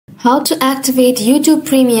How to activate YouTube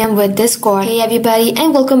Premium with Discord. Hey everybody,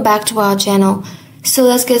 and welcome back to our channel. So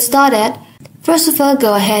let's get started. First of all,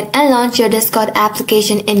 go ahead and launch your Discord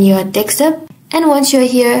application in your desktop. And once you're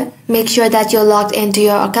here, make sure that you're logged into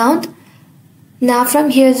your account. Now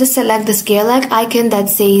from here, just select the scale-like icon that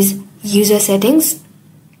says User Settings.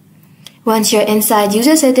 Once you're inside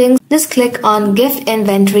User Settings, just click on Gift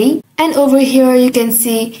Inventory. And over here you can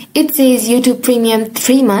see it says YouTube Premium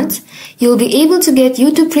 3 months. You'll be able to get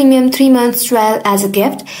YouTube Premium 3 months trial as a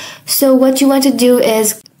gift. So what you want to do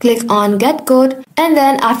is click on Get Code, and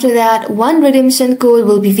then after that one redemption code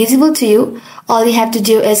will be visible to you. All you have to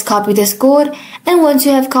do is copy this code, and once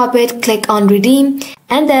you have copied, click on Redeem,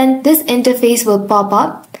 and then this interface will pop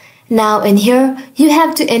up. Now in here you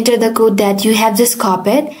have to enter the code that you have just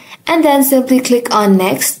copied, and then simply click on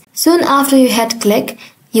Next. Soon after you hit click,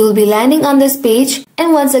 you will be landing on this page,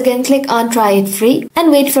 and once again click on Try It Free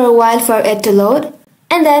and wait for a while for it to load.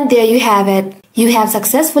 And then there you have it. You have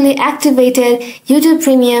successfully activated YouTube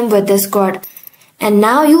Premium with Discord. And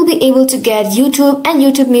now you'll be able to get YouTube and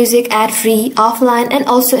YouTube Music ad-free, offline, and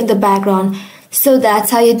also in the background. So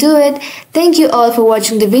that's how you do it. Thank you all for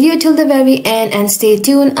watching the video till the very end, and stay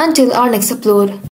tuned until our next upload.